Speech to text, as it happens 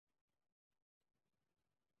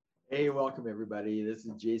Hey, welcome everybody. This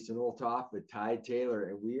is Jason Oltoff with Ty Taylor,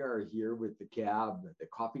 and we are here with the CAB, the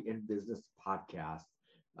Coffee and Business Podcast,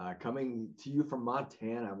 coming to you from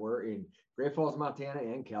Montana. We're in Great Falls, Montana,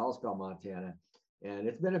 and Kalispell, Montana, and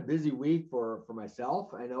it's been a busy week for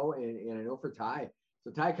myself, I know, and I know for Ty.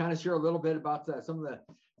 So, Ty, kind of share a little bit about some of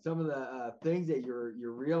the things that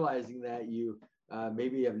you're realizing that you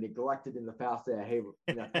maybe have neglected in the past. That hey,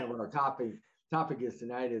 that's kind of what our topic is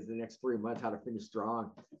tonight is the next 3 months, how to finish strong.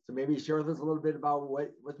 So maybe share with us a little bit about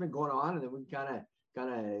what's been going on, and then we kind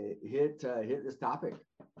of hit this topic.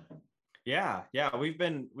 Yeah, we've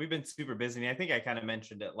been super busy. And I think I kind of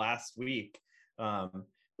mentioned it last week.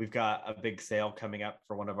 We've got a big sale coming up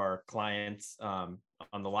for one of our clients on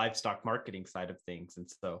the livestock marketing side of things, and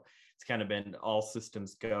so it's kind of been all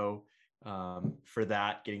systems go for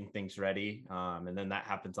that, getting things ready, and then that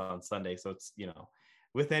happens on Sunday. So it's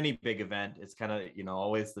with any big event, it's kind of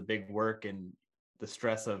always the big work and the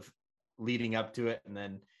stress of leading up to it, and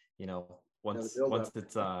then once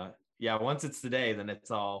it's the day, then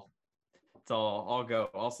it's all go,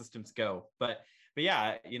 all systems go. But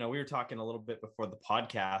yeah, we were talking a little bit before the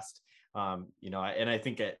podcast, and I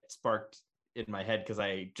think it sparked in my head because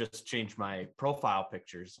I just changed my profile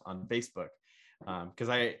pictures on Facebook, because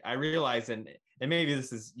I realize, and maybe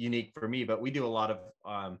this is unique for me, but we do a lot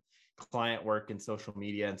of client work and social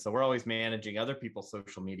media, and so we're always managing other people's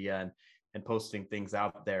social media and posting things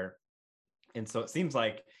out there. And so it seems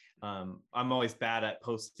like I'm always bad at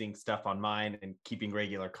posting stuff on mine and keeping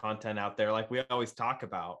regular content out there like we always talk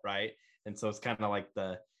about, right? And so it's kind of like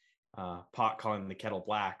the pot calling the kettle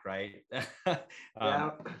black, right?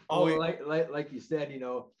 Yeah. Like you said,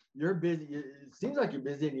 you're busy. It seems like you're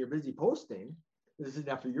busy, and you're busy posting. This is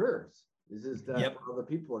not for yours. This is for other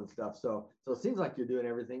people and stuff. So it seems like you're doing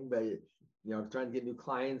everything, but trying to get new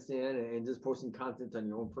clients in and just posting content on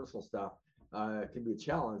your own personal stuff can be a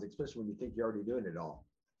challenge, especially when you think you're already doing it all.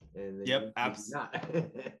 And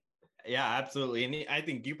absolutely. Yeah, absolutely. And I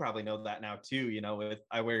think you probably know that now too, with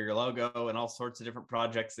I Wear Your Logo and all sorts of different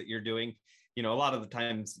projects that you're doing. A lot of the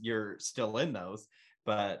times you're still in those,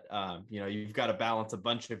 but you've got to balance a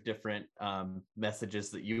bunch of different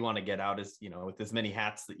messages that you want to get out, as with as many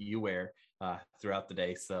hats that you wear throughout the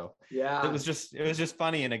day. So yeah, it was just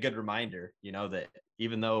funny and a good reminder, that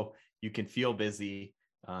even though you can feel busy,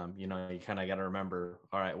 you kind of got to remember,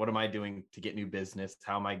 all right, what am I doing to get new business?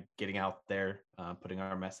 How am I getting out there, putting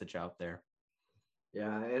our message out there?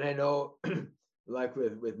 Yeah. And I know like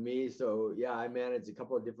with me, so yeah, I manage a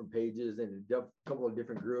couple of different pages and a couple of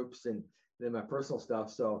different groups, and then my personal stuff.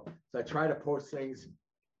 So I try to post things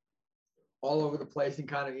all over the place and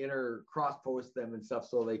kind of cross post them and stuff,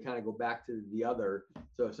 so they kind of go back to the other.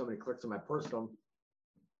 So if somebody clicks on my personal,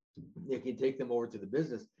 they can take them over to the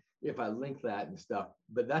business if I link that and stuff.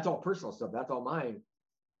 But that's all personal stuff. That's all mine.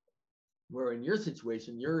 Where in your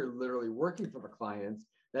situation, you're literally working for the clients.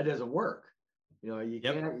 That doesn't work. You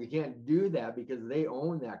can't do that because they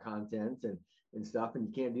own that content and stuff, and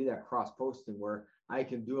you can't do that cross posting where I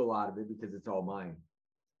can do a lot of it because it's all mine.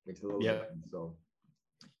 Makes a little difference. So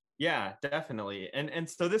yeah, definitely. And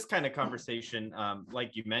so this kind of conversation,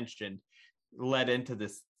 like you mentioned, led into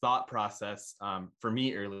this thought process for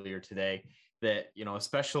me earlier today, that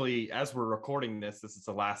especially as we're recording this is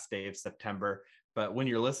the last day of September, but when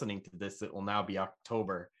you're listening to this, it will now be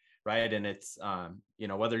October, right? And it's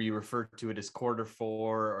whether you refer to it as quarter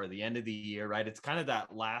 4 or the end of the year, right? It's kind of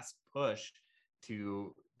that last push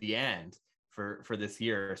to the end for this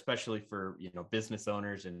year, especially for business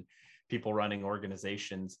owners and people running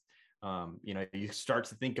organizations. You start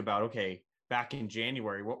to think about, okay, back in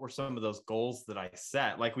January, what were some of those goals that I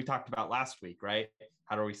set? Like we talked about last week, right?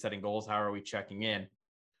 How are we setting goals? How are we checking in?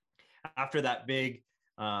 After that big,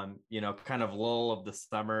 kind of lull of the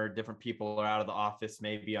summer, different people are out of the office,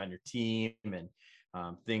 maybe on your team, and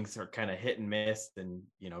things are kind of hit and miss, and,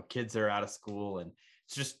 kids are out of school, and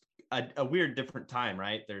it's just a weird, different time,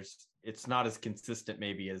 right? It's not as consistent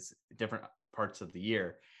maybe as different parts of the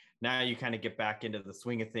year. Now you kind of get back into the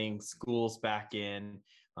swing of things, school's back in,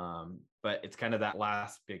 but it's kind of that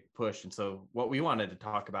last big push. And so what we wanted to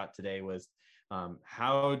talk about today was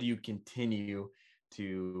how do you continue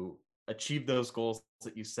to achieve those goals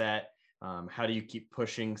that you set? How do you keep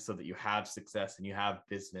pushing so that you have success and you have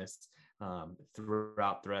business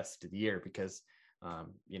throughout the rest of the year? Because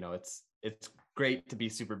it's great to be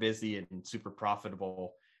super busy and super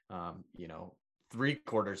profitable, 3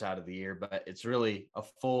 quarters out of the year, but it's really a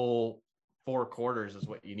full 4 quarters is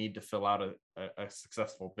what you need to fill out a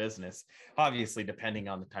successful business, obviously depending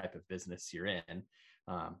on the type of business you're in.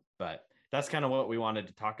 But that's kind of what we wanted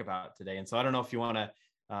to talk about today. And so I don't know if you want to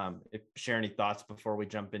if share any thoughts before we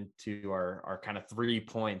jump into our kind of 3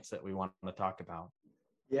 points that we want to talk about.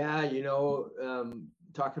 Yeah,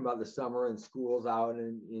 talking about the summer and schools out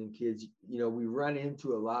and kids, we run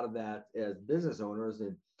into a lot of that as business owners,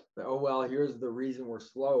 and oh, well, here's the reason we're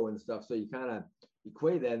slow and stuff. So you kind of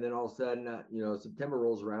equate that, and then all of a sudden, September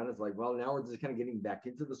rolls around. It's like, well, now we're just kind of getting back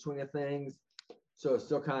into the swing of things. So it's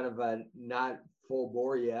still kind of not full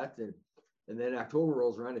bore yet. And then October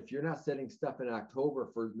rolls around. If you're not setting stuff in October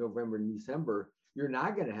for November and December, you're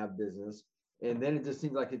not going to have business. And then it just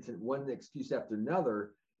seems like it's one excuse after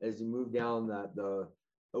another as you move down the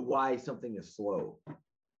why something is slow.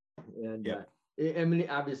 And I mean,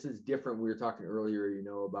 obviously it's different. We were talking earlier,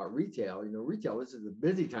 about retail. Retail, this is a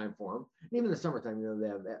busy time for them. And even the summertime, they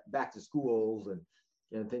have back to schools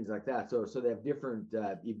and things like that. So they have different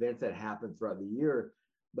events that happen throughout the year.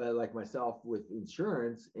 But like myself with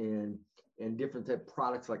insurance and different type of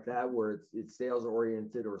products like that, where it's sales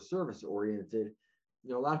oriented or service oriented,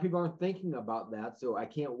 a lot of people aren't thinking about that. So I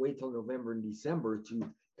can't wait till November and December to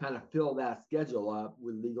kind of fill that schedule up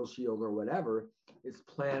with Legal Shield or whatever. It's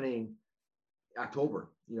planning October,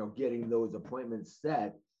 getting those appointments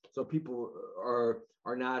set. So people are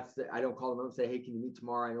not, I don't call them up and say, hey, can you meet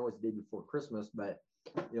tomorrow? I know it's the day before Christmas, but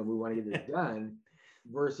we want to get this done,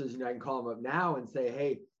 versus, I can call them up now and say,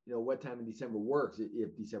 hey, what time in December works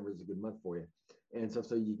if December is a good month for you. And so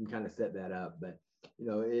you can kind of set that up. But,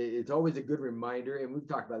 it's always a good reminder. And we've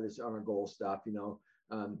talked about this on our goal stuff, you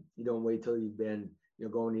don't wait till you've been,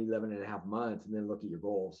 going 11 and a half months and then look at your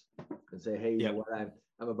goals and say, hey, you know what,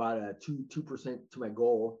 I'm about a 2% to my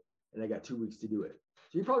goal and I got 2 weeks to do it.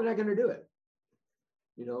 So you're probably not going to do it,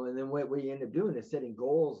 and then what you end up doing is setting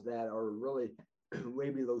goals that are really way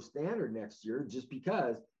below standard next year, just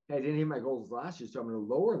because, hey, I didn't hit my goals last year, so I'm going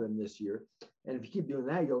to lower them this year. And if you keep doing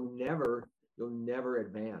that, you'll never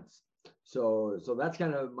advance. So that's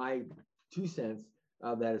kind of my 2 cents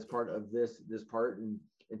that is part of this part. And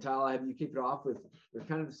Tyler, I'll have you kick it off with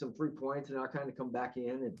kind of some 3 points, and I'll kind of come back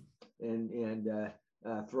in and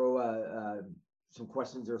throw some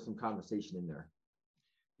questions or some conversation in there.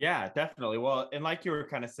 Yeah, definitely. Well, and like you were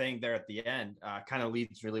kind of saying there at the end, kind of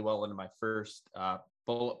leads really well into my first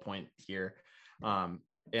bullet point here. And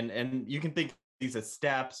you can think these as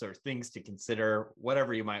steps or things to consider,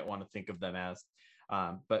 whatever you might want to think of them as.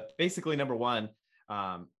 But basically, number one,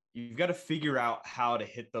 you've got to figure out how to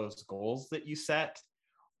hit those goals that you set,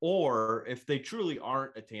 or if they truly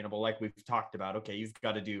aren't attainable, like we've talked about, okay, you've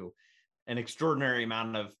got to do an extraordinary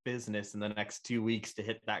amount of business in the next 2 weeks to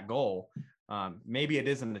hit that goal. Maybe it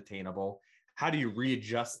isn't attainable. How do you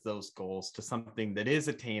readjust those goals to something that is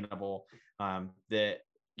attainable, that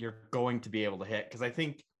you're going to be able to hit? Because I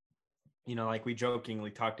think, like we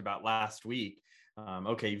jokingly talked about last week,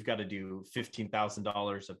 okay, you've got to do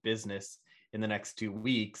 $15,000 of business in the next 2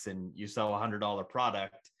 weeks and you sell $100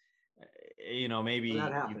 product, maybe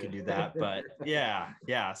you could do that, but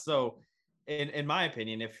yeah. So in my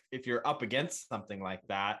opinion, if you're up against something like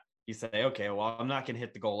that, you say, okay, well, I'm not going to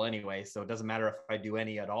hit the goal anyway, so it doesn't matter if I do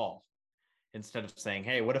any at all. Instead of saying,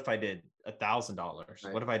 hey, what if I did $1,000?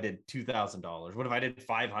 Right. What if I did $2,000? What if I did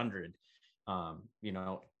 500?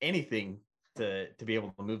 Anything to be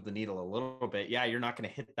able to move the needle a little bit. Yeah, you're not going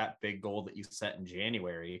to hit that big goal that you set in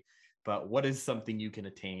January, but what is something you can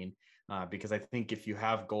attain? Because I think if you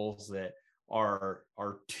have goals that are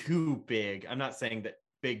too big, I'm not saying that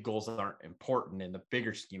big goals aren't important in the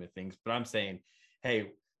bigger scheme of things, but I'm saying,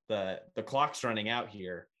 hey, the clock's running out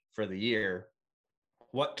here for the year.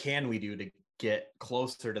 What can we do to get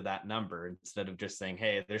closer to that number, instead of just saying,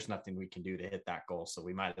 hey, there's nothing we can do to hit that goal, so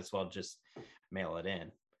we might as well just mail it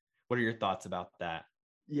in? What are your thoughts about that?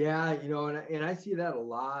 Yeah, and I see that a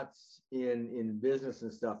lot in business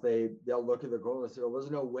and stuff. They'll look at their goal and say, well,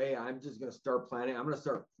 there's no way I'm just going to start planning. I'm going to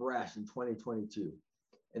start fresh in 2022.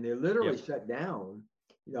 And they literally shut down,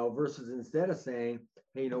 versus instead of saying,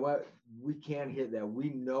 hey, you know what, we can't hit that. We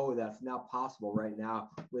know that's not possible right now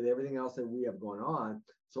with everything else that we have going on.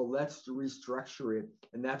 So let's restructure it.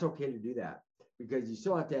 And that's okay to do that, because you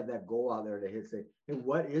still have to have that goal out there to hit, say, hey,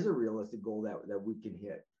 what is a realistic goal that we can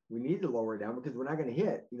hit? We need to lower it down, because we're not going to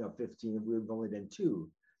hit, 15 if we've only done 2.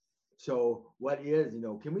 So what is,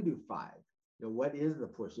 can we do 5? What is the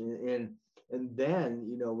push? And then,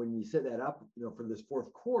 when you set that up, for this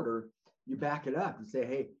 4th quarter, you back it up and say,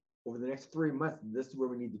 hey, over the next 3 months, this is where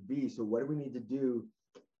we need to be. So what do we need to do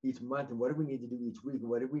each month? And what do we need to do each week? And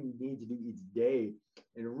what do we need to do each day?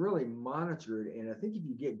 And really monitor it. And I think if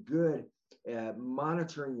you get good at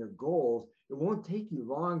monitoring your goals, it won't take you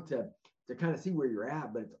long to kind of see where you're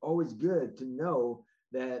at, but it's always good to know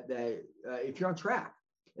that if you're on track.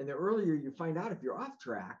 And the earlier you find out if you're off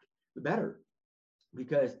track, the better.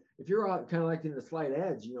 Because if you're out kind of like in the Slight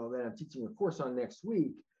Edge, you know, that I'm teaching a course on next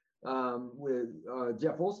week with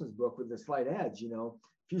Jeff Olson's book with the Slight Edge, you know,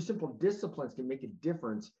 a few simple disciplines can make a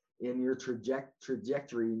difference in your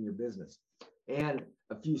trajectory in your business. And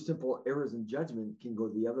a few simple errors in judgment can go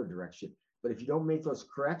the other direction. But if you don't make those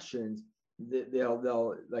corrections,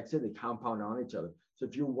 they'll like I said, they compound on each other. So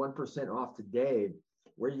if you're 1% off today,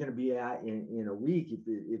 where are you going to be at in a week?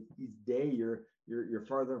 If each day you're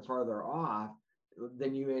farther and farther off,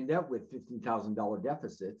 then you end up with $15,000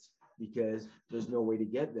 deficits because there's no way to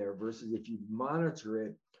get there. Versus if you monitor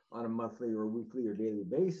it on a monthly or weekly or daily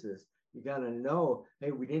basis, you got to know,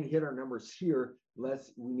 hey, we didn't hit our numbers here.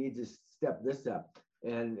 We need to step this up.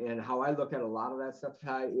 And how I look at a lot of that stuff,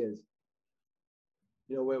 Ty, is,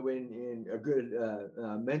 you know, when in a good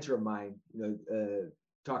mentor of mine, you know,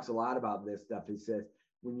 talks a lot about this stuff. He says,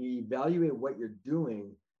 when you evaluate what you're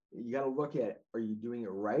doing, you got to look at, are you doing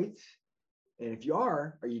it right? And if you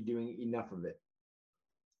are you doing enough of it?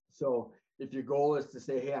 So if your goal is to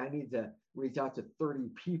say, hey, I need to reach out to 30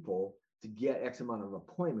 people to get X amount of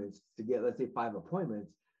appointments, to get, let's say, 5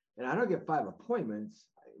 appointments, and I don't get 5 appointments,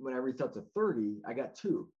 when I reach out to 30, I got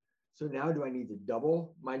 2. So now do I need to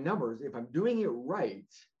double my numbers? If I'm doing it right,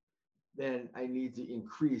 then I need to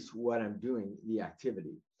increase what I'm doing, the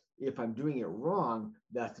activity. If I'm doing it wrong,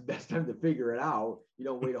 that's the best time to figure it out. You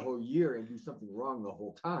don't wait a whole year and do something wrong the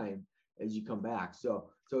whole time as you come back. So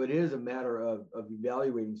it is a matter of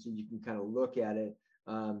evaluating, so you can kind of look at it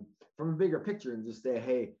from a bigger picture and just say,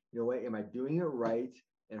 hey, you know what, am I doing it right?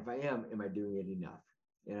 And if I am I doing it enough?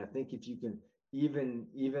 And I think if you can, even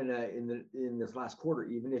in this last quarter,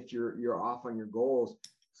 even if you're off on your goals,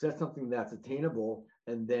 set something that's attainable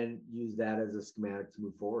and then use that as a schematic to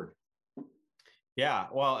move forward. Yeah,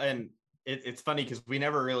 well, and it's funny because we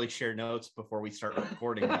never really share notes before we start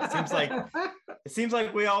recording. It seems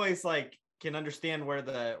like we always like can understand where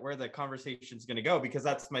the conversation is going to go, because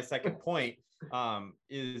that's my second point.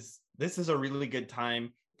 Is this is a really good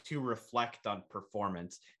time to reflect on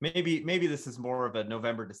performance. Maybe this is more of a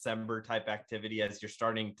November, December type activity as you're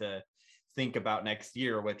starting to think about next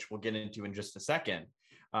year, which we'll get into in just a second.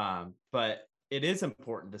 But it is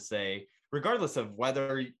important to say, regardless of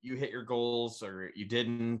whether you hit your goals or you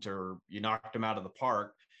didn't, or you knocked them out of the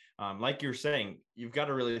park, like you're saying, you've got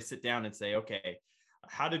to really sit down and say, okay,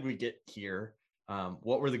 how did we get here?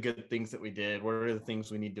 What were the good things that we did? What are the things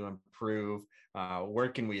we need to improve? Where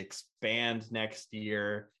can we expand next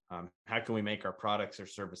year? How can we make our products or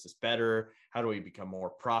services better? How do we become more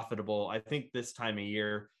profitable? I think this time of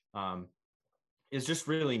year is just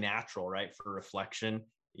really natural, right, for reflection.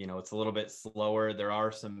 You know, it's a little bit slower. There are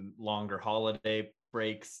some longer holiday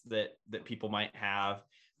breaks that people might have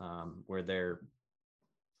where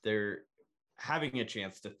they're having a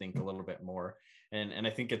chance to think a little bit more. And I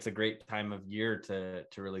think it's a great time of year to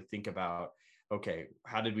really think about, okay,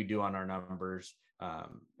 how did we do on our numbers?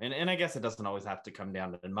 And I guess it doesn't always have to come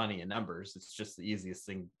down to money and numbers. It's just the easiest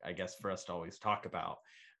thing, I guess, for us to always talk about.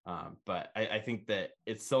 But I think that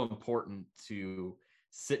it's so important to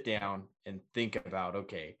sit down and think about,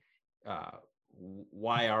 okay,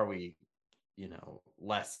 why are we, you know,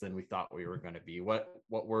 less than we thought we were going to be? What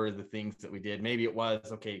were the things that we did? Maybe it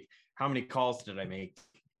was, okay, how many calls did I make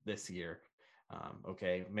this year?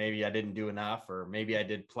 Okay, maybe I didn't do enough, or maybe I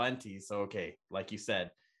did plenty. So, okay, like you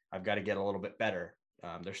said, I've got to get a little bit better.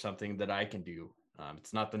 There's something that I can do.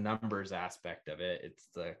 It's not the numbers aspect of it, it's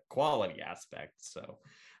the quality aspect. So,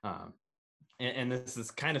 and this is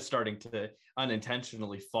kind of starting to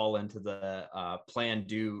unintentionally fall into the plan,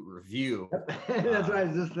 do, review. That's what I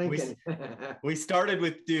was just thinking. We started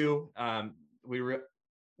with do.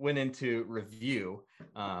 Went into review.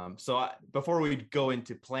 So before we go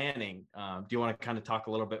into planning, do you want to kind of talk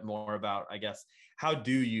a little bit more about, I guess, how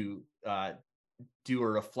do you do a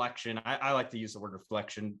reflection? I like to use the word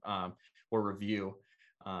reflection or review.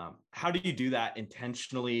 How do you do that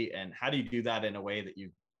intentionally, and how do you do that in a way that you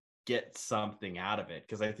get something out of it?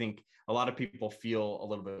 Because I think a lot of people feel a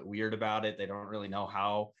little bit weird about it. They don't really know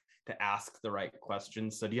how to ask the right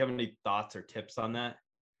questions. So do you have any thoughts or tips on that?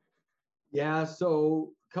 Yeah,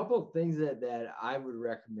 so a couple of things that I would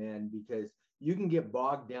recommend, because you can get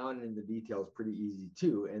bogged down in the details pretty easy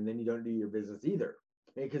too, and then you don't do your business either.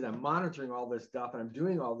 Because I'm monitoring all this stuff and I'm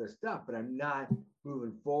doing all this stuff, but I'm not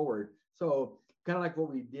moving forward. So kind of like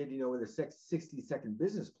what we did, you know, with a 60-second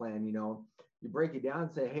business plan, you know, you break it down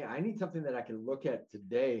and say, hey, I need something that I can look at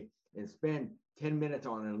today and spend 10 minutes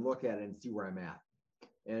on and look at it and see where I'm at,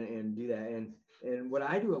 and do that. And what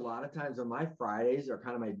I do a lot of times on my Fridays are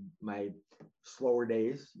kind of my slower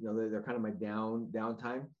days. You know, they're kind of my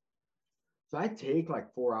downtime. So I take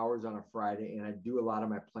like 4 hours on a Friday and I do a lot of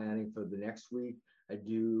my planning for the next week. I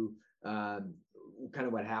do kind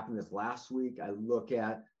of what happened this last week. I look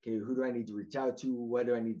at, okay, who do I need to reach out to? What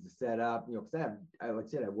do I need to set up? You know, because like I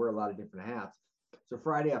said, I wear a lot of different hats. So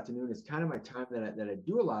Friday afternoon is kind of my time that I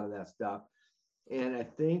do a lot of that stuff. And I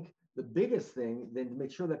think the biggest thing then to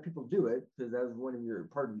make sure that people do it, because that was one of your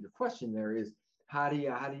part of your question there, is how do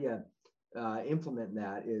you implement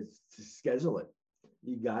that, is to schedule it.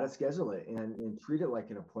 You got to schedule it and treat it like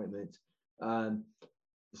an appointment.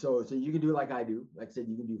 So you can do it like I do. Like I said,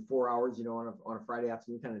 you can do 4 hours, you know, on a Friday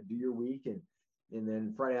afternoon, kind of do your week, and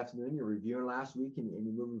then Friday afternoon you're reviewing last week and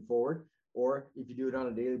you're moving forward. Or if you do it on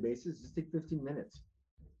a daily basis, just take 15 minutes.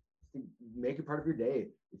 Make it part of your day.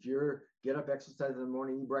 If you're get up, exercise in the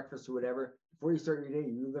morning, eat breakfast or whatever, before you start your day,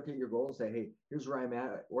 you look at your goals, say, hey, here's where I'm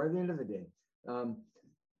at, or at the end of the day.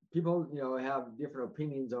 People, you know, have different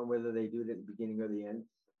opinions on whether they do it at the beginning or the end.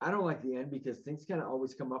 I don't like the end because things kind of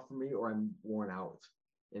always come up for me, or I'm worn out,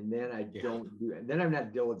 and then I don't do it. Then I'm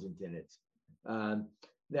not diligent in it.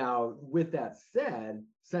 Now, with that said,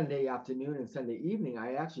 Sunday afternoon and Sunday evening,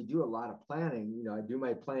 I actually do a lot of planning. You know, I do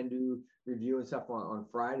my plan do review and stuff on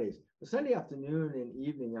Fridays. But Sunday afternoon and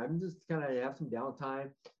evening, I'm just kind of have some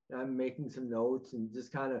downtime. I'm making some notes and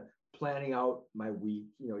just kind of planning out my week.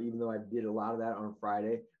 You know, even though I did a lot of that on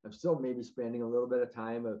Friday, I'm still maybe spending a little bit of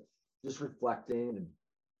time of just reflecting and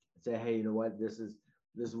say, hey, you know what, this is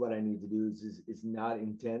what I need to do. It's not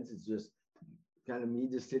intense. It's just kind of me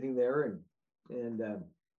just sitting there and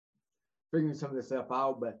figuring some of this stuff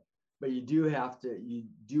out. But you do have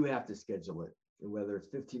to schedule it, whether it's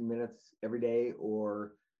 15 minutes every day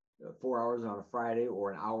or 4 hours on a Friday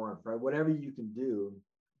or an hour on Friday, whatever you can do.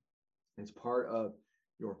 It's part of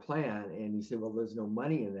your plan. And you say, well, there's no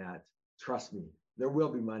money in that. Trust me, there will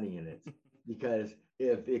be money in it, because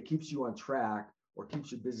if it keeps you on track or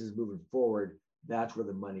keeps your business moving forward, that's where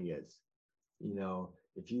the money is. You know,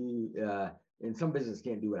 if you and some business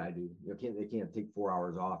can't do what I do. You know, they can't take 4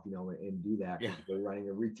 hours off, you know, and do that because they're running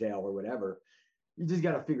a retail or whatever. You just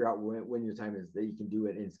got to figure out when your time is that you can do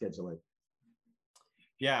it and schedule it.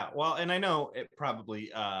 Yeah, well, and I know it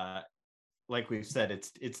probably, like we've said,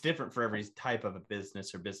 it's different for every type of a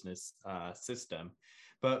business or business system.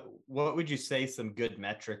 But what would you say some good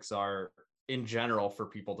metrics are in general for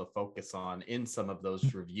people to focus on in some of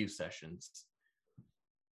those review sessions?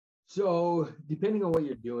 So depending on what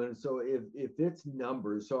you're doing, so if it's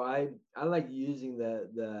numbers, so I like using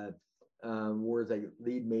the words like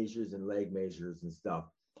lead measures and leg measures and stuff.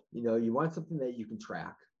 You know, you want something that you can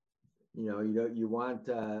track. You know, you want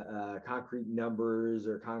concrete numbers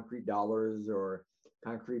or concrete dollars or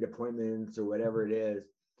concrete appointments or whatever it is.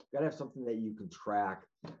 You got to have something that you can track.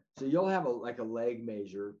 So you'll have a leg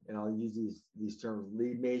measure, and I'll use these terms.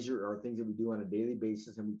 Lead measure are things that we do on a daily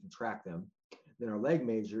basis and we can track them. Then our leg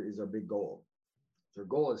measure is our big goal. So our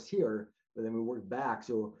goal is here, but then we work back.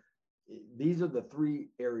 So these are the three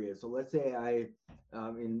areas. So let's say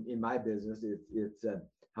in my business, it's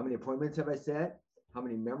how many appointments have I set? How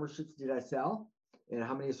many memberships did I sell? And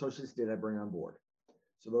how many associates did I bring on board?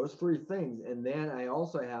 So those three things. And then I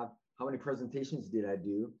also have how many presentations did I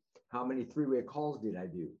do? How many three-way calls did I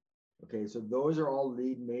do? Okay, so those are all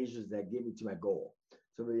lead measures that get me to my goal.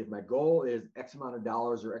 So if my goal is X amount of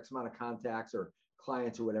dollars or X amount of contacts or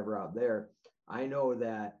clients or whatever out there, I know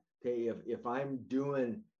that, okay, if I'm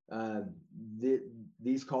doing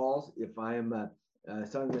these calls, if I'm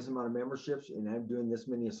selling this amount of memberships and I'm doing this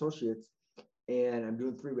many associates and I'm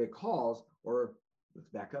doing three-way calls, or let's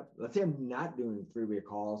back up. Let's say I'm not doing three-way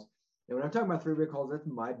calls. And when I'm talking about three-way calls, that's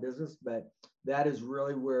my business, but that is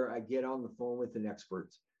really where I get on the phone with an expert,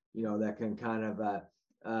 you know, that can kind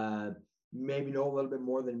of maybe know a little bit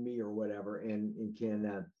more than me or whatever, and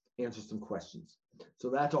can answer some questions. So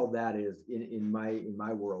that's all that is in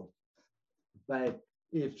my world. But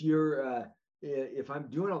if I'm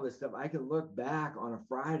doing all this stuff, I can look back on a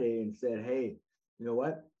Friday and said, hey, you know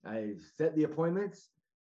what? I set the appointments.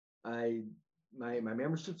 My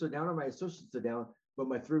memberships are down or my associates are down, but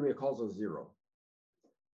my three-way calls are 0.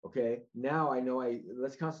 Okay, now I know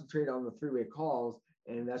let's concentrate on the three-way calls,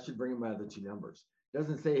 and that should bring in my other two numbers. It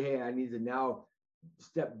doesn't say, hey, I need to now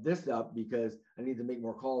step this up because I need to make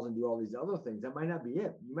more calls and do all these other things. That might not be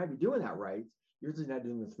it. You might be doing that right. You're just not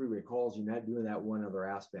doing the three-way calls. You're not doing that one other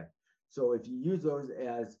aspect. So if you use those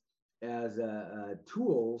as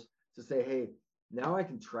tools to say, hey, now I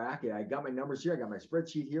can track it. I got my numbers here. I got my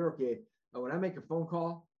spreadsheet here. Okay, when I make a phone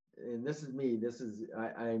call, and this is me.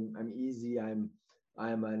 I'm easy. I'm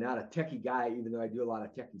not a techie guy, even though I do a lot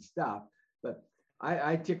of techie stuff. But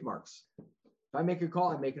I tick marks. If I make a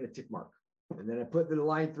call, I'm making a tick mark, and then I put the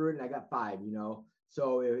line through it, and I got 5. You know,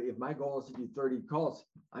 so if my goal is to do 30 calls,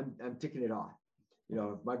 I'm ticking it off.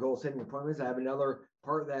 if my goal is setting appointments, I have another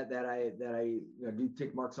part that I do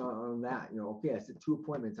tick marks on that. Okay, I set 2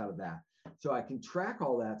 appointments out of that. So I can track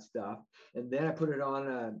all that stuff, and then I put it on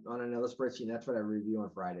another spreadsheet. And that's what I review on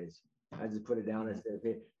Fridays. I just put it down and say,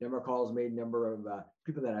 okay, number of calls made, number of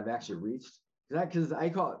people that I've actually reached. Because I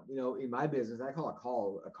call it, in my business, I call a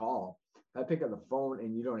call. If I pick up the phone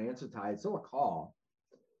and you don't answer, Ty, it's still a call.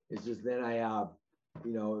 It's just then I have,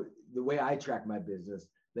 the way I track my business,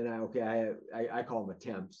 then I call them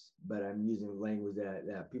attempts, but I'm using language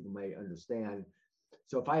that people may understand.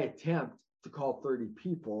 So if I attempt to call 30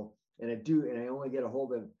 people and I only get a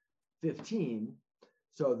hold of 15,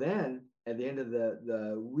 so then at the end of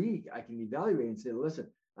the week, I can evaluate and say, listen,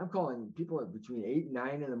 I'm calling people between 8 and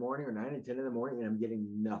 9 in the morning or 9 and 10 in the morning, and I'm getting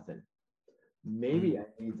nothing. Maybe I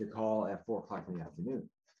need to call at 4 o'clock in the afternoon.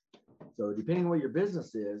 So depending on what your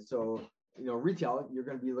business is, so retail, you're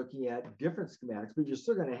going to be looking at different schematics, but you're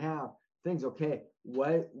still going to have things. Okay,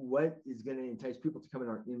 what is going to entice people to come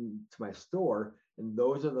into my store? And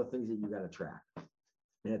those are the things that you got to track.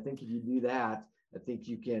 And I think if you do that, I think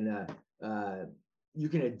you can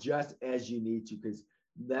adjust as you need to, because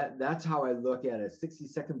that's how I look at a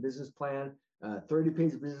 60-second business plan,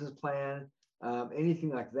 30-page business plan,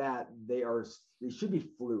 anything like that. They should be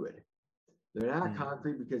fluid. They're not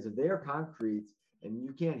concrete, because if they are concrete and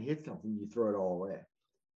you can't hit something, you throw it all away.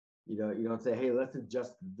 You don't say, hey, let's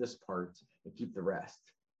adjust this part and keep the rest.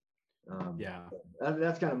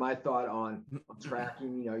 That's kind of my thought on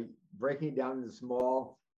tracking, breaking it down into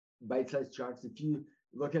small bite-sized chunks. If you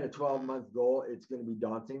look at a 12-month goal, it's going to be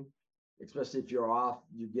daunting, especially if you're off.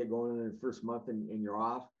 You get going in the first month and you're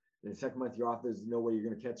off. And the second month you're off, there's no way you're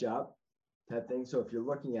going to catch up, type thing. So if you're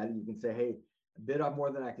looking at it, you can say, hey, I bit off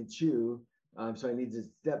more than I can chew. So I need to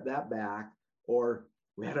step that back. Or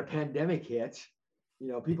we had a pandemic hit.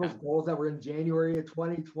 People's goals that were in January of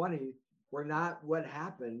 2020 were not what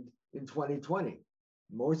happened in 2020.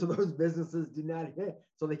 Most of those businesses did not hit.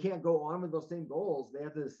 So they can't go on with those same goals. They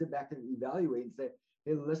have to sit back and evaluate and say,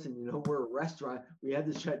 hey, listen, we're a restaurant. We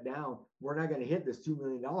had to shut down. We're not going to hit this $2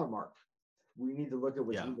 million mark. We need to look at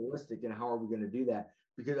what's realistic and how are we going to do that?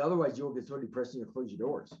 Because otherwise you'll get so depressed and you'll close your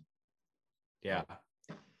doors.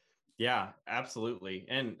 Yeah, absolutely.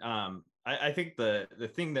 And I think the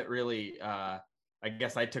thing that really, I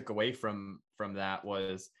guess I took away from that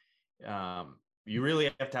was, you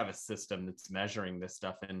really have to have a system that's measuring this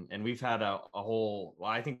stuff. And we've had a whole,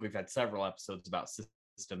 I think we've had several episodes about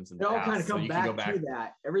systems in the past. It all kind of come back to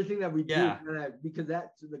that. Everything that we do, because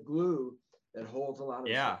that's the glue that holds a lot of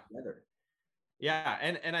stuff together. Yeah.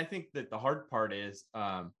 And I think that the hard part is,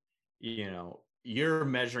 you're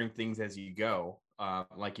measuring things as you go.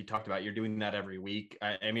 Like you talked about, you're doing that every week.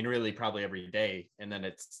 I mean, really probably every day. And then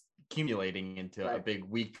it's accumulating into a big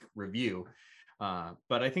week review.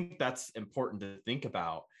 But I think that's important to think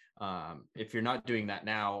about. If you're not doing that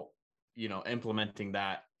now, implementing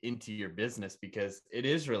that into your business, because it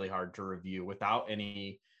is really hard to review without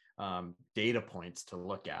any data points to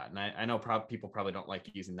look at. And I know people probably don't like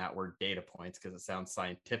using that word data points because it sounds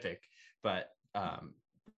scientific, but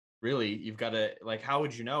really you've got to, like, how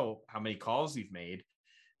would you know how many calls you've made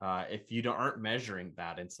if you aren't measuring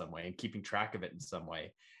that in some way and keeping track of it in some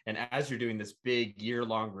way? And as you're doing this big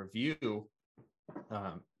year-long review,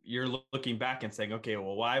 you're looking back and saying, okay,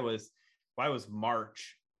 well, why was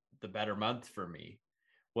March the better month for me?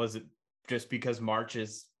 Was it just because March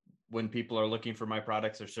is when people are looking for my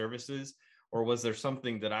products or services, or was there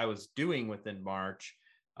something that I was doing within March?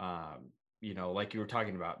 Like you were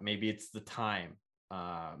talking about, maybe it's the time,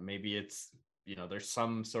 maybe it's, there's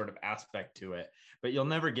some sort of aspect to it, but you'll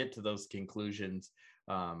never get to those conclusions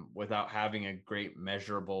without having a great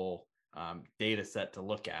measurable data set to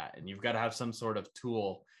look at. And you've got to have some sort of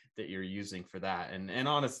tool that you're using for that. And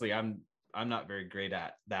honestly, I'm not very great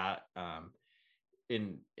at that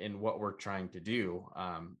in what we're trying to do.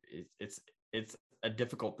 It's a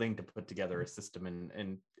difficult thing to put together a system.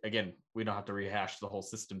 And again, we don't have to rehash the whole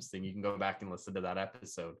systems thing. You can go back and listen to that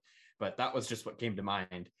episode. But that was just what came to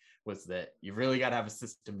mind, was that you really got to have a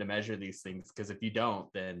system to measure these things, because if you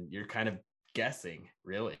don't, then you're kind of guessing,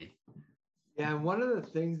 really. Yeah, and one of the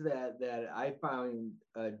things that I found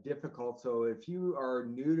difficult, so if you are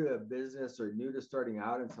new to a business or new to starting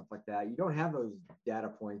out and stuff like that, you don't have those data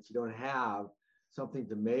points. You don't have something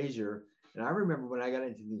to measure. And I remember when I got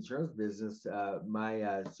into the insurance business,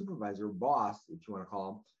 my supervisor, boss, if you want to call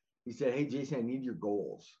him, he said, hey, Jason, I need your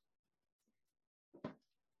goals.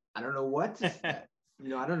 I don't know what to set.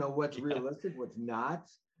 I don't know what's realistic, what's not.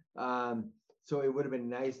 So it would have been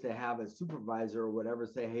nice to have a supervisor or whatever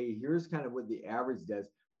say, hey, here's kind of what the average does.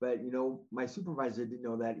 But, my supervisor didn't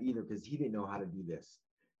know that either, because he didn't know how to do this.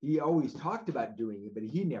 he always talked about doing it, but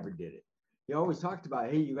he never did it. He always talked about,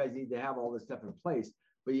 hey, you guys need to have all this stuff in place.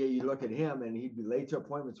 But yeah, you look at him and he'd be late to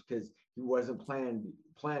appointments because he wasn't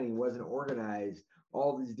planning, wasn't organized,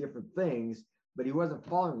 all these different things, but he wasn't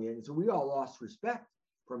following it. And so we all lost respect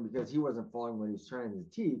from because he wasn't following what he was trying to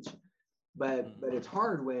teach. But it's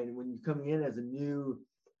hard when you come in as a new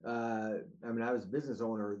I mean, I was a business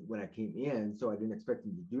owner when I came in, so I didn't expect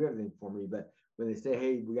them to do everything for me. But when they say,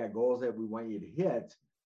 hey, we got goals that we want you to hit,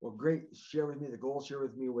 well, great, share with me the goal, share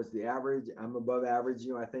with me what's the average. I'm above average,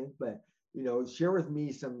 I think, but share with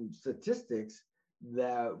me some statistics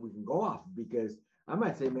that we can go off, because I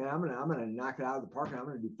might say, man, I'm gonna knock it out of the park and I'm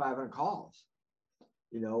gonna do 500 calls.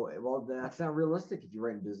 Well, that's not realistic if you're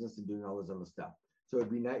writing business and doing all this other stuff. So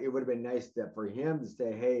it would have been nice that for him to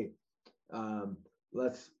say, hey,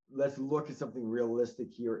 let's look at something realistic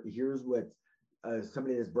here. Here's what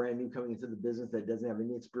somebody that's brand new coming into the business that doesn't have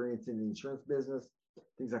any experience in the insurance business,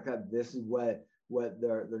 things like that. This is what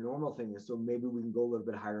their normal thing is. So maybe we can go a little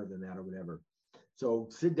bit higher than that or whatever. So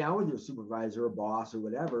sit down with your supervisor or boss or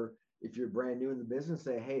whatever. If you're brand new in the business,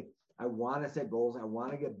 say, hey, I want to set goals. I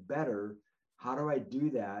want to get better. How do I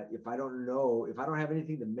do that? If I don't know, if I don't have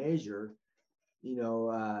anything to measure,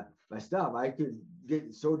 my stuff, I could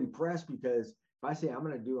get so depressed because if I say I'm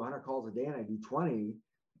going to do 100 calls a day and I do 20,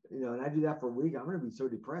 and I do that for a week, I'm going to be so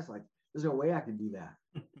depressed. Like, there's no way I can do that.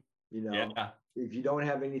 Yeah. If you don't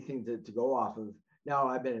have anything to go off of. Now,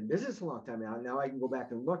 I've been in business a long time now. Now I can go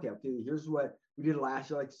back and look at, okay, here's what we did last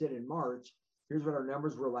year, like I said, in March. Here's what our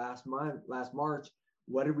numbers were last March.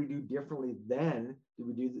 What did we do differently then? Did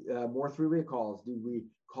we do more three-way calls? Did we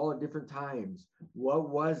call at different times? What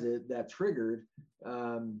was it that triggered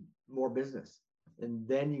more business? And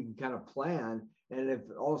then you can kind of plan. And if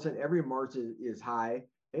all of a sudden every March is high,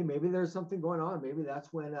 hey, maybe there's something going on. Maybe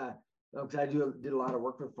that's when, because I did a lot of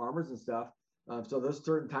work with farmers and stuff. So there's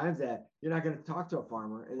certain times that you're not going to talk to a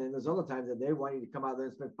farmer. And then there's other times that they want you to come out there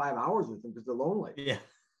and spend 5 hours with them because they're lonely. Yeah.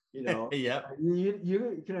 Yeah.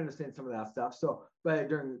 You can understand some of that stuff. So, but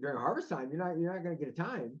during harvest time, you're not going to get a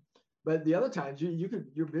time. But the other times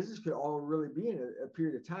your business could all really be in a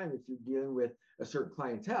period of time if you're dealing with a certain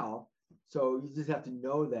clientele. So you just have to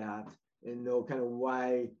know that and know kind of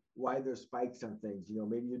why there's spikes on things.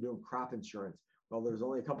 Maybe you're doing crop insurance. Well, there's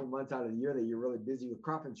only a couple months out of the year that you're really busy with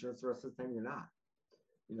crop insurance. The rest of the time you're not.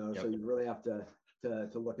 So you really have to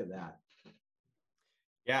look at that.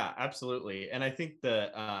 Yeah, absolutely. And I think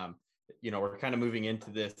that, we're kind of moving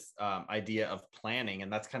into this idea of planning.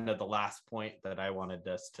 And that's kind of the last point that I wanted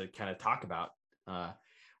us to kind of talk about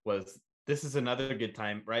was this is another good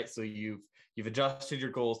time, right? So you've adjusted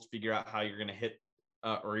your goals to figure out how you're going to hit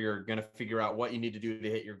or you're going to figure out what you need to do to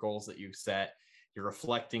hit your goals that you set. You're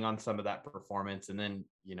reflecting on some of that performance. And then,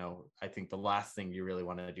 I think the last thing you really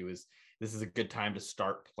want to do is this is a good time to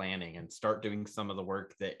start planning and start doing some of the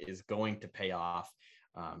work that is going to pay off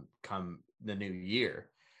come the new year.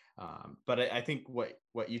 But I think what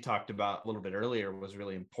you talked about a little bit earlier was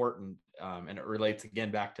really important. And it relates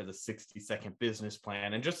again back to the 60-second business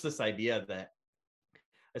plan and just this idea that,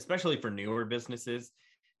 especially for newer businesses,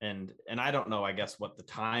 and I don't know, I guess, what the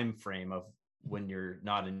time frame of when you're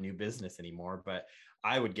not a new business anymore, but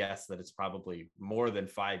I would guess that it's probably more than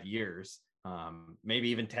 5 years, maybe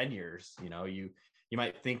even 10 years. You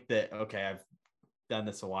might think that, okay, I've done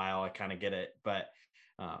this a while, I kind of get it, but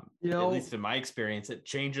at least in my experience, it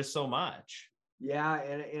changes so much. Yeah,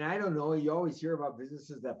 and I don't know. You always hear about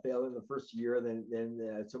businesses that fail in the first year,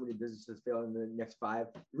 then so many businesses fail in the next 5.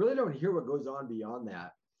 You really don't hear what goes on beyond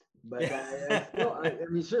that. But I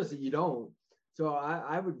mean, seriously, you don't. So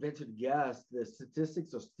I would venture to guess the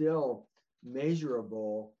statistics are still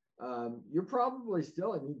measurable. You're probably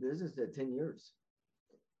still a new business at 10 years.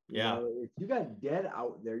 If you got debt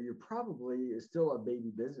out there, you're probably still a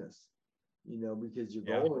baby business. Because your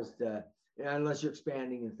goal is to, unless you're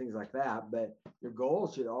expanding and things like that, but your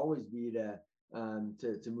goal should always be to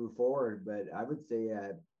move forward. But I would say,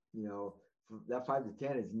 that 5 to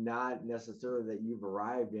 10 is not necessarily that you've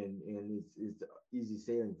arrived and it's easy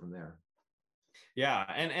sailing from there. Yeah.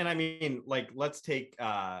 And I mean, like, let's take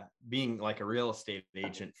being like a real estate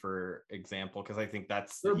agent, for example, because I think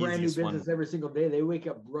that's the brand new business every single day. They wake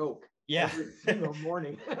up broke. Yeah. Every single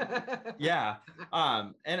morning. Yeah.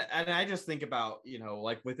 And I just think about,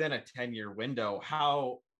 like within a 10-year window,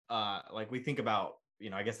 how like we think about,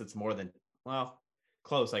 I guess it's more than, well,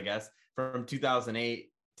 close, I guess, from 2008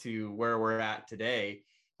 to where we're at today.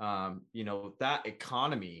 That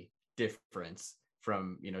economy difference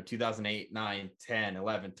from 2008, 9, 10,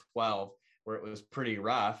 11, 12, where it was pretty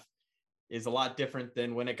rough, is a lot different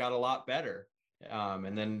than when it got a lot better.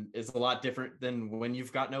 And then it's a lot different than when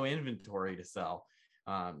you've got no inventory to sell.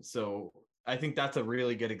 So I think that's a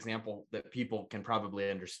really good example that people can probably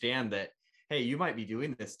understand that, hey, you might be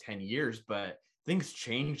doing this 10 years, but things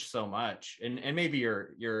change so much. And maybe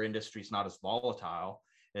your industry is not as volatile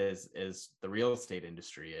as the real estate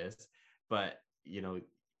industry is, but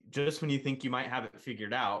just when you think you might have it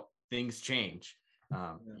figured out, things change.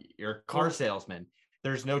 You're a car salesman.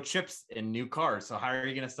 There's no chips in new cars. So how are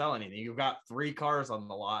you going to sell anything? You've got 3 cars on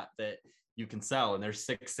the lot that you can sell, and there's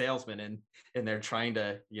 6 salesmen and they're trying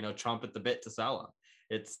to, chomp at the bit to sell them.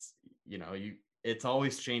 It's, it's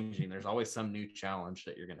always changing. There's always some new challenge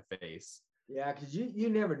that you're going to face. Yeah, because you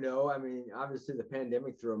never know. I mean, obviously the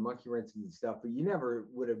pandemic threw a monkey wrench and stuff, but you never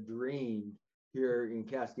would have dreamed here in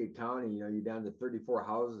Cascade County, you're down to 34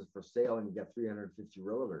 houses for sale and you got 350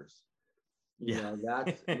 realtors.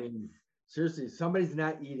 That's, I mean, seriously, somebody's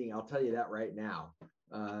not eating. I'll tell you that right now.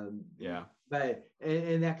 Yeah. But,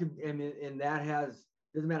 and that could, and that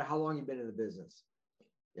doesn't matter how long you've been in the business.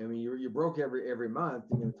 I mean, you're broke every month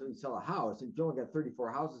until you sell a house, and if you only got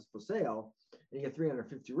 34 houses for sale and you get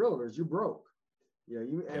 350 realtors, you're broke.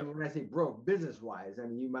 And when I say broke business wise, I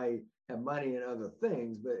mean, you might have money and other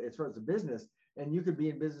things, but as far as the business, and you could be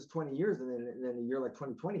in business 20 years and then a year like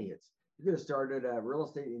 2020 hits. You could have started real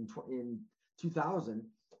estate in 2000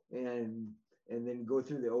 and then go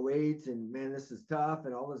through the 08s and man, this is tough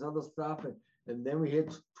and all this other stuff. And then we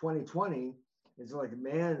hit 2020. It's like,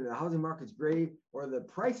 man, the housing market's great, or the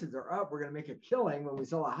prices are up. We're going to make a killing when we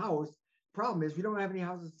sell a house. Problem is we don't have any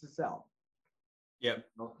houses to sell. Yep.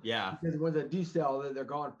 Yeah. Because the ones that do sell, they're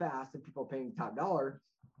gone fast and people are paying top dollar.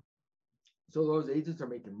 So those agents are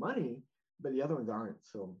making money, but the other ones aren't.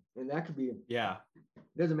 So, and that could be, it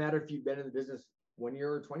doesn't matter if you've been in the business 1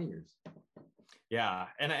 year or 20 years. Yeah.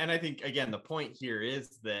 And I think, again, the point here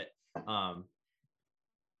is that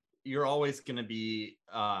you're always going to be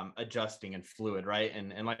adjusting and fluid, right?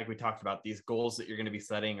 And like we talked about, these goals that you're going to be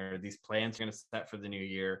setting or these plans you're going to set for the new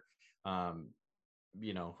year,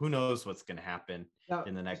 who knows what's going to happen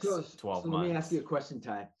in the next 12 months. Let me ask you a question,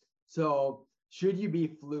 Ty. So should you be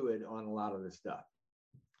fluid on a lot of this stuff?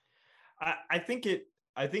 I think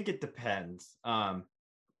it depends.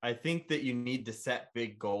 I think that you need to set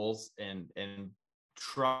big goals and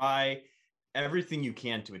try everything you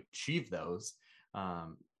can to achieve those.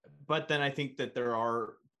 But then I think that there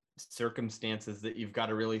are circumstances that you've got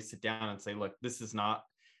to really sit down and say, look, this is not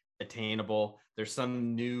attainable. There's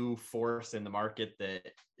some new force in the market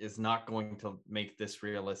that is not going to make this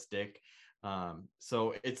realistic.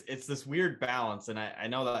 So it's this weird balance. And I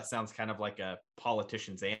know that sounds kind of like a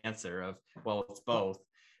politician's answer of, well, it's both.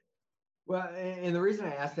 Well, and the reason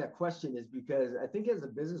I asked that question is because I think as a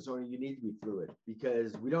business owner, you need to be fluid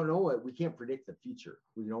because we don't know we can't predict the future.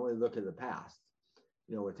 We can only look at the past,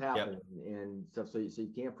 what's happening and stuff. So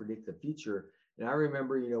you can't predict the future. And I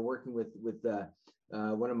remember, working with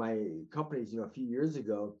one of my companies, a few years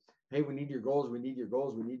ago. Hey, we need your goals. We need your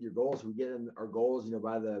goals. We need your goals. We get in our goals,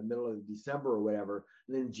 by the middle of December or whatever.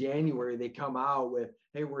 And then January, they come out with,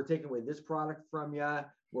 hey, we're taking away this product from you.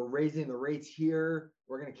 We're raising the rates here.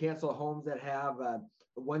 We're going to cancel homes that have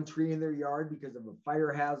one tree in their yard because of a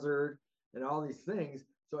fire hazard and all these things.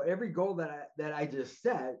 So every goal that I just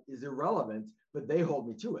set is irrelevant, but they hold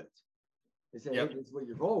me to it. They say, hey, this is what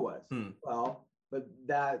your goal was. Well, but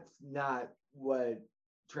that's not what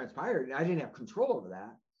transpired. And I didn't have control over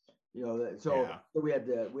that. So we had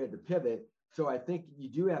to pivot. So I think you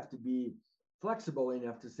do have to be flexible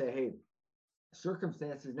enough to say, hey,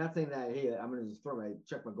 circumstances, not saying that, hey, I'm going to just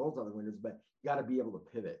check my goals out the windows, but you got to be able to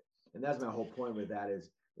pivot. And that's my whole point with that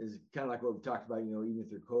is kind of like what we talked about, even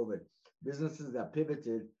through COVID. Businesses that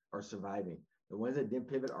pivoted are surviving. The ones that didn't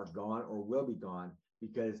pivot are gone or will be gone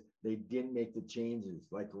because they didn't make the changes,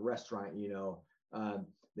 like a restaurant,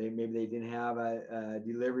 maybe they didn't have a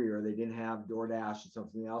delivery or they didn't have DoorDash or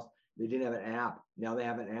something else. They didn't have an app. Now they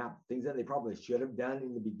have an app, things that they probably should have done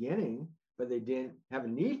in the beginning, but they didn't have a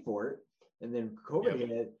need for it. And then COVID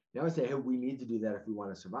hit. Now I say, hey, we need to do that if we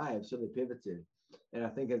want to survive. So they pivoted. And I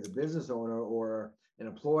think as a business owner or an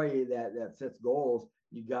employee that sets goals,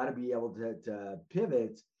 you got to be able to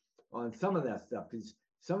pivot on some of that stuff because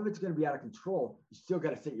some of it's going to be out of control. You still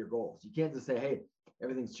got to set your goals. You can't just say, hey,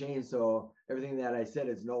 everything's changed, so everything that I said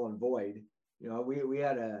is null and void. We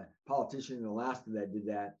had a politician in Alaska that did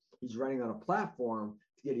that. He's running on a platform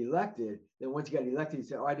to get elected. Then once he got elected, he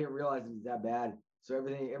said, oh, I didn't realize it was that bad. So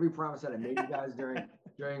every promise that I made you guys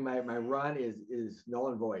during my run is null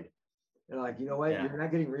and void. And I'm like, you know what? You're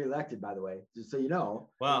not getting reelected, by the way, just so you know.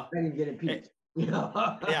 Well, you're not even getting impeached.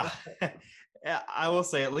 Yeah. Yeah, I will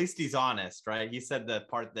say at least he's honest, right? He said the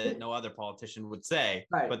part that no other politician would say,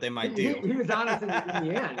 Right. but they might do. He was honest in the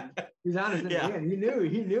end. He was honest in Yeah. the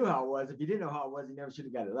end. He knew how it was. If he didn't know how it was, he never should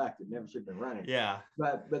have got elected. Never should have been running. Yeah.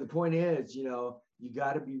 But the point is, you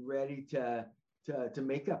got to be ready to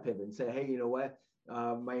make that pivot and say, hey, you know what?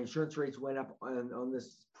 My insurance rates went up on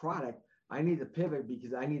this product. I need to pivot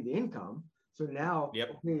because I need the income. So now,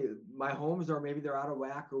 okay, my homes are maybe they're out of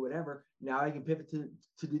whack or whatever. Now I can pivot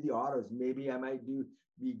to do the autos. Maybe I might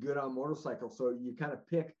be good on motorcycles. So you kind of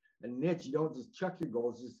pick a niche. You don't just chuck your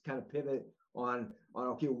goals, just kind of pivot on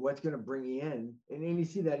okay, what's going to bring in. And you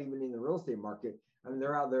see that even in the real estate market. I mean,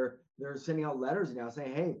 they're out there, they're sending out letters now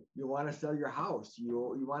saying, hey, you want to sell your house, you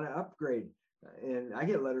want to upgrade. And I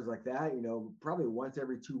get letters like that, probably once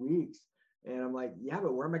every 2 weeks. And I'm like, yeah,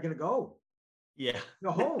 but where am I going to go? Yeah.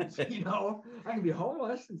 No homes, I can be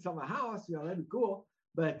homeless and sell my house, that'd be cool.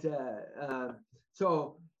 But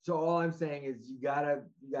so all I'm saying is you gotta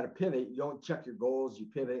pivot. You don't check your goals, you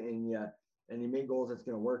pivot and you make goals that's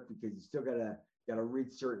gonna work, because you still gotta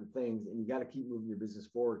reach certain things, and you gotta keep moving your business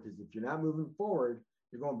forward, because if you're not moving forward,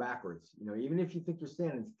 you're going backwards. Even if you think you're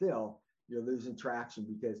standing still, you're losing traction,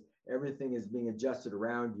 because everything is being adjusted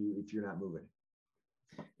around you if you're not moving.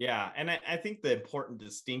 Yeah. And I think the important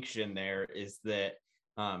distinction there is that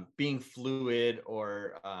being fluid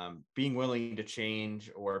or being willing to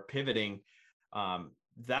change or pivoting,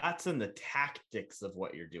 that's in the tactics of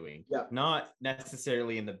what you're doing, not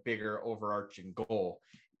necessarily in the bigger overarching goal.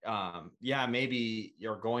 Yeah, maybe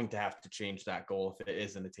you're going to have to change that goal if it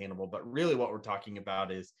isn't attainable. But really what we're talking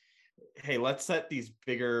about is, hey, let's set these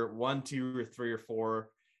bigger 1, 2, or 3 or 4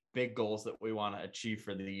 big goals that we want to achieve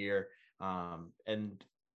for the year. And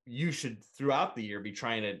you should throughout the year be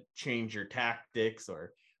trying to change your tactics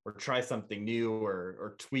or try something new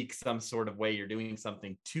or tweak some sort of way you're doing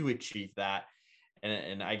something to achieve that.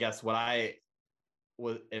 And I guess what I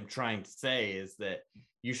am trying to say is that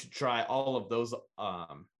you should try all of those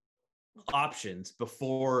options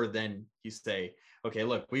before then you say, okay,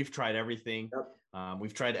 look, we've tried everything.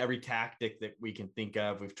 We've tried every tactic that we can think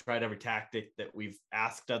of. We've tried every tactic that we've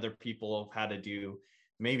asked other people how to do.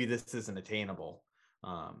 Maybe this isn't attainable.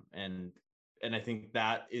 And I think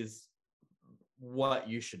that is what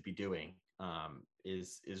you should be doing,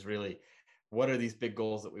 is really, what are these big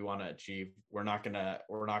goals that we want to achieve? We're not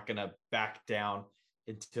gonna back down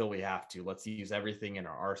until we have to. Let's use everything in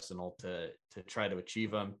our arsenal to try to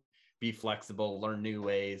achieve them. Be flexible, learn new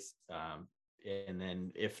ways, and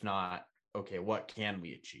then if not, okay, what can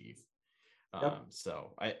we achieve?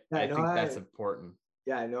 So I think that's important.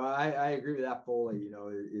 Yeah, no, I agree with that fully.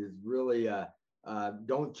 Is really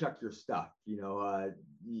don't check your stuff.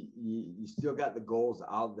 You still got the goals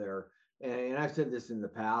out there, and I've said this in the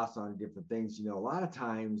past on different things. A lot of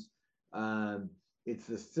times it's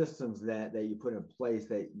the systems that you put in place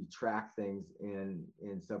that you track things and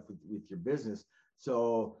stuff with your business.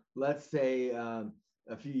 So let's say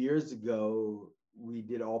a few years ago we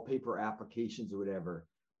did all paper applications or whatever.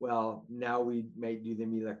 Well, now we might do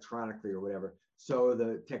them electronically or whatever. So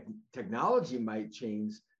the technology might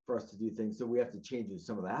change for us to do things. So we have to change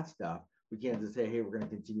some of that stuff. We can't just say, hey, we're going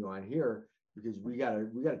to continue on here, because we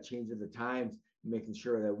gotta change with the times, making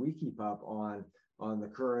sure that we keep up on the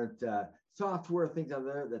current software, things out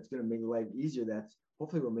there that's going to make life easier. That's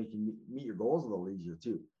hopefully will make you meet your goals a little easier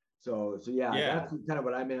too. So yeah, that's kind of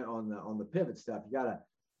what I meant on the pivot stuff. You gotta,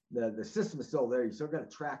 the system is still there. You still got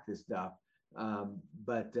to track this stuff,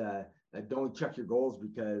 but don't check your goals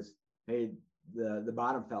because, hey, the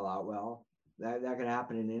bottom fell out. Well, that can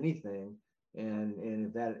happen in anything, and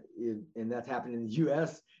if that's happened in the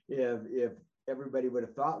U.S., if everybody would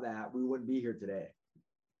have thought that, we wouldn't be here today.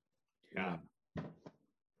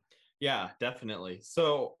 Yeah, definitely.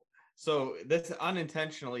 So this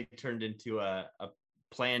unintentionally turned into a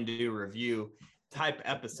plan, do, review type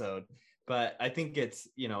episode, but I think it's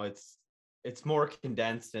more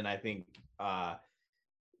condensed, and I think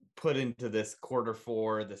put into this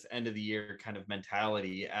Q4, this end of the year kind of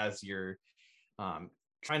mentality as you're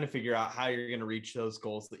trying to figure out how you're going to reach those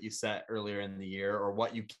goals that you set earlier in the year, or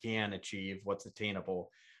what you can achieve, what's attainable.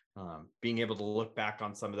 Being able to look back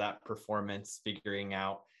on some of that performance, figuring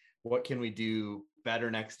out what can we do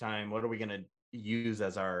better next time, what are we going to use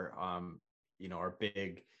as our our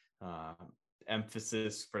big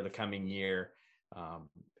emphasis for the coming year,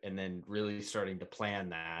 and then really starting to plan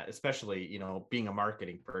that, especially being a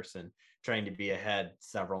marketing person, trying to be ahead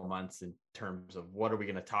several months in terms of what are we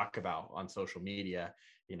going to talk about on social media.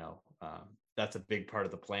 That's a big part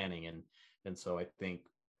of the planning, and so I think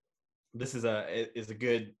this is a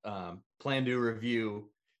good plan, do,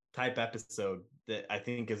 review type episode that I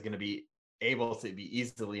think is going to be able to be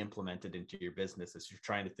easily implemented into your business as you're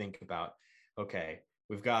trying to think about, okay,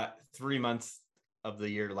 we've got 3 months of the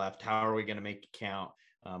year left. How are we going to make it count?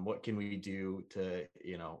 What can we do to,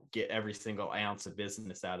 get every single ounce of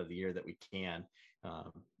business out of the year that we can?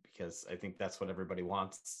 Because I think that's what everybody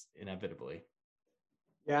wants inevitably.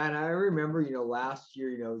 Yeah, and I remember, last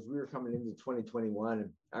year, as we were coming into 2021, and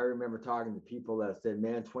I remember talking to people that said,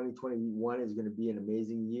 man, 2021 is going to be an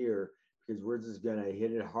amazing year because we're just going to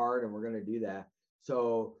hit it hard and we're going to do that.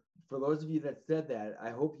 So for those of you that said that,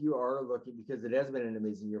 I hope you are looking, because it has been an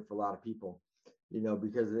amazing year for a lot of people,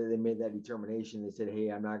 because they made that determination. They said,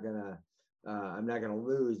 hey, I'm not going to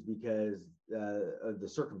lose because of the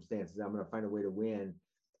circumstances. I'm going to find a way to win.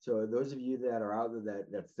 So those of you that are out there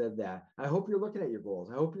that said that, I hope you're looking at your goals.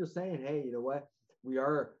 I hope you're saying, hey, you know what? We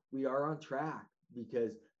are on track,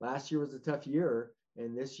 because last year was a tough year,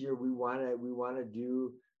 and this year we want to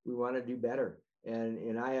do better.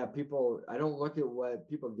 And I have people, I don't look at what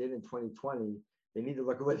people did in 2020. They need to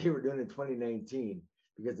look at what they were doing in 2019,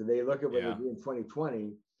 because if they look at what they did in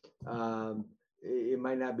 2020, it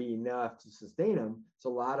might not be enough to sustain them. So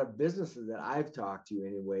a lot of businesses that I've talked to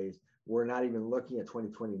anyways, we're not even looking at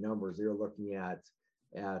 2020 numbers. They're looking at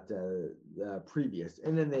the previous.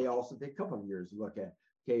 And then they also take a couple of years to look at,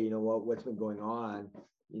 okay, what's been going on,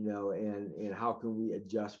 and how can we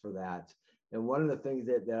adjust for that? And one of the things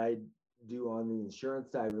that I do on the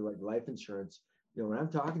insurance side, like life insurance, when I'm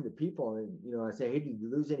talking to people and, I say, hey, did you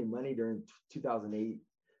lose any money during 2008?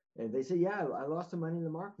 And they say, yeah, I lost some money in the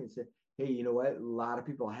market. And say, hey, you know what? A lot of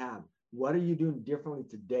people have. What are you doing differently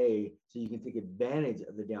today so you can take advantage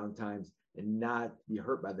of the downtimes and not be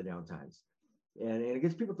hurt by the downtimes? And it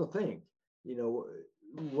gets people to think,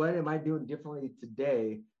 what am I doing differently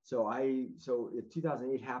today? So if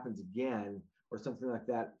 2008 happens again, or something like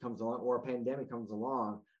that comes along, or a pandemic comes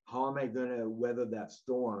along, how am I going to weather that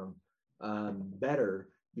storm better?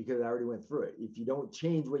 Because I already went through it. If you don't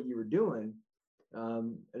change what you were doing,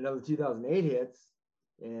 another 2008 hits,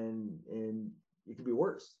 and it could be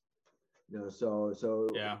worse. So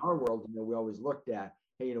yeah. In our world, we always looked at,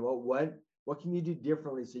 hey, what can you do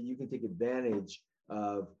differently so you can take advantage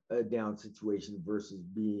of a down situation versus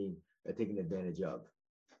being taken advantage of?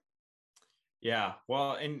 Yeah,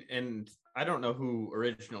 well, and I don't know who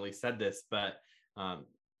originally said this, but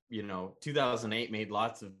 2008 made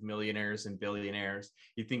lots of millionaires and billionaires.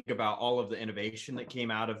 You think about all of the innovation that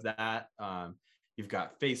came out of that. You've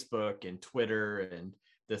got Facebook and Twitter and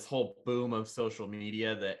this whole boom of social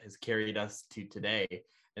media that has carried us to today.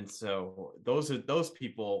 And so those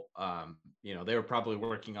people, they were probably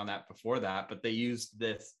working on that before that, but they used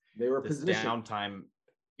this downtime,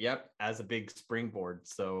 as a big springboard.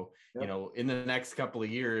 So, in the next couple of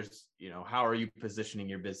years, how are you positioning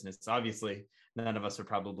your business? Obviously, none of us are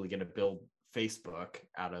probably going to build Facebook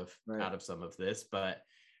out of some of this, but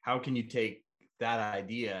how can you take that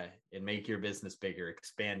idea and make your business bigger,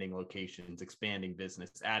 expanding locations, expanding business,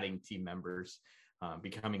 adding team members,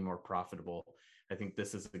 becoming more profitable? I think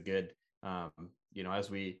this is a good, as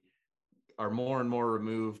we are more and more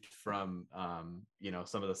removed from,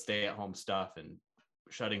 some of the stay-at-home stuff and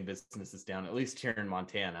shutting businesses down, at least here in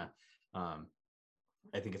Montana.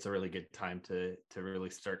 I think it's a really good time to really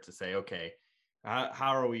start to say, okay,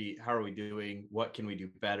 how are we doing? What can we do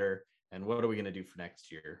better? And what are we going to do for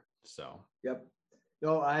next year? So, yep.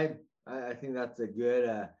 No, I think that's a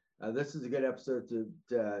good, this is a good episode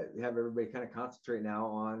to have everybody kind of concentrate now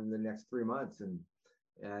on the next 3 months and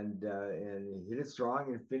hit it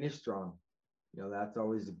strong and finish strong. That's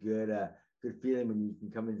always a good feeling when you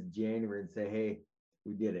can come into January and say, hey,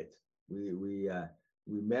 we did it. We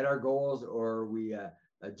met our goals, or we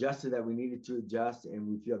adjusted that we needed to adjust, and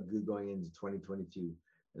we feel good going into 2022.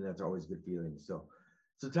 And that's always a good feeling. So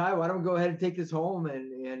Ty, why don't we go ahead and take this home?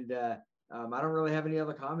 And I don't really have any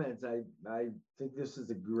other comments. I think this is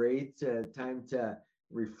a great time to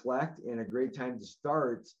reflect and a great time to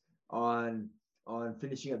start on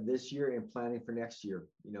finishing up this year and planning for next year.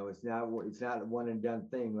 It's not a one and done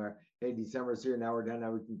thing where, hey, December's here, now we're done,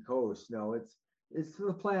 now we can coast. No, it's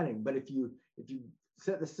the planning. But if you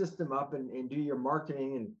set the system up and do your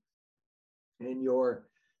marketing and your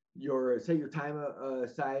set your time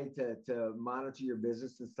aside to monitor your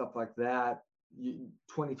business and stuff like that,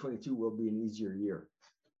 2022 will be an easier year.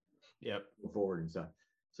 Yep. Go forward and stuff.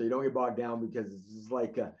 So you don't get bogged down, because it's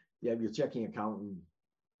like you have your checking account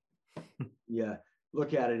and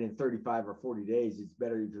look at it in 35 or 40 days. It's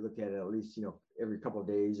better if you look at it at least, every couple of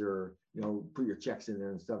days, or, put your checks in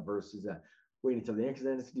there and stuff versus waiting until the end, because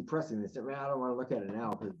then it's depressing. They say, man, I don't want to look at it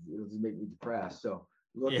now because it'll just make me depressed. So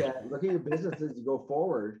look at your business as you go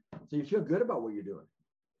forward, so you feel good about what you're doing.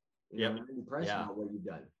 Not depressed about what you've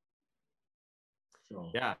done. So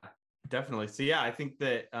Yeah, definitely. So yeah, I think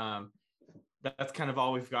that that's kind of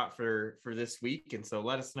all we've got for this week. And so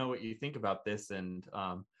let us know what you think about this, and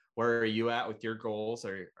where are you at with your goals?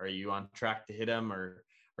 Are you on track to hit them, or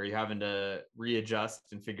are you having to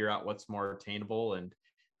readjust and figure out what's more attainable? And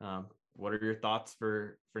what are your thoughts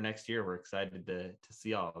for next year? We're excited to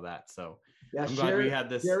see all of that. So yeah, I'm glad we had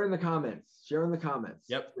this. Share in the comments. Share in the comments.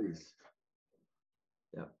 Yep. Please.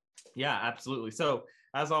 Yeah. Yeah, absolutely. So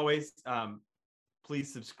as always,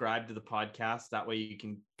 please subscribe to the podcast. That way you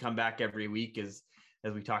can come back every week as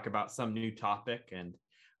we talk about some new topic. And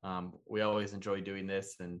we always enjoy doing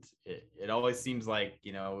this. And it always seems like,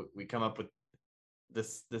 we come up with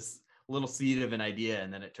this little seed of an idea,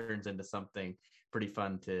 and then it turns into something pretty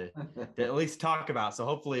fun to at least talk about. So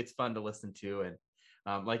hopefully it's fun to listen to.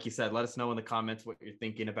 And like you said, let us know in the comments what you're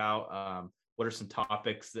thinking about. What are some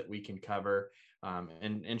topics that we can cover,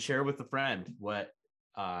 and share with a friend what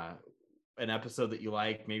an episode that you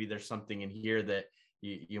like. Maybe there's something in here that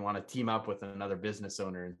you want to team up with another business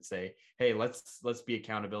owner and say, hey, let's be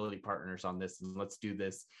accountability partners on this, and let's do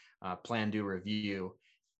this plan, do, review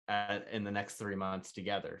in the next 3 months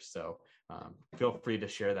together. So feel free to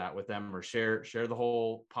share that with them, or share the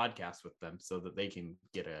whole podcast with them so that they can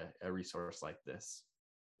get a resource like this.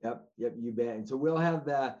 Yep, you bet. And so we'll have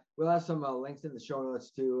some links in the show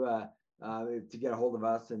notes to get a hold of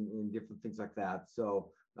us and different things like that.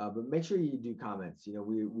 So, but make sure you do comments.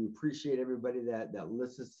 We appreciate everybody that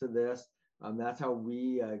listens to this. That's how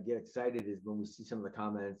we get excited, is when we see some of the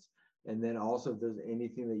comments. And then also, if there's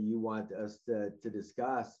anything that you want us to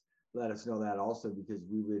discuss, let us know that also, because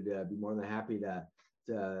we would be more than happy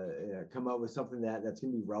to come up with something that's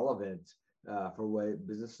going to be relevant for what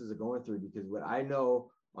businesses are going through. Because what I know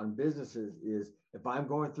on businesses is, if I'm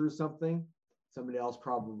going through something, somebody else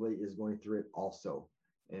probably is going through it also,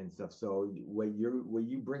 and stuff. So what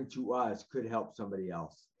you bring to us could help somebody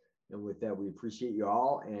else. And with that, we appreciate you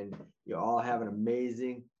all, and you all have an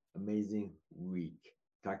amazing week.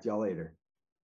 Talk to y'all later.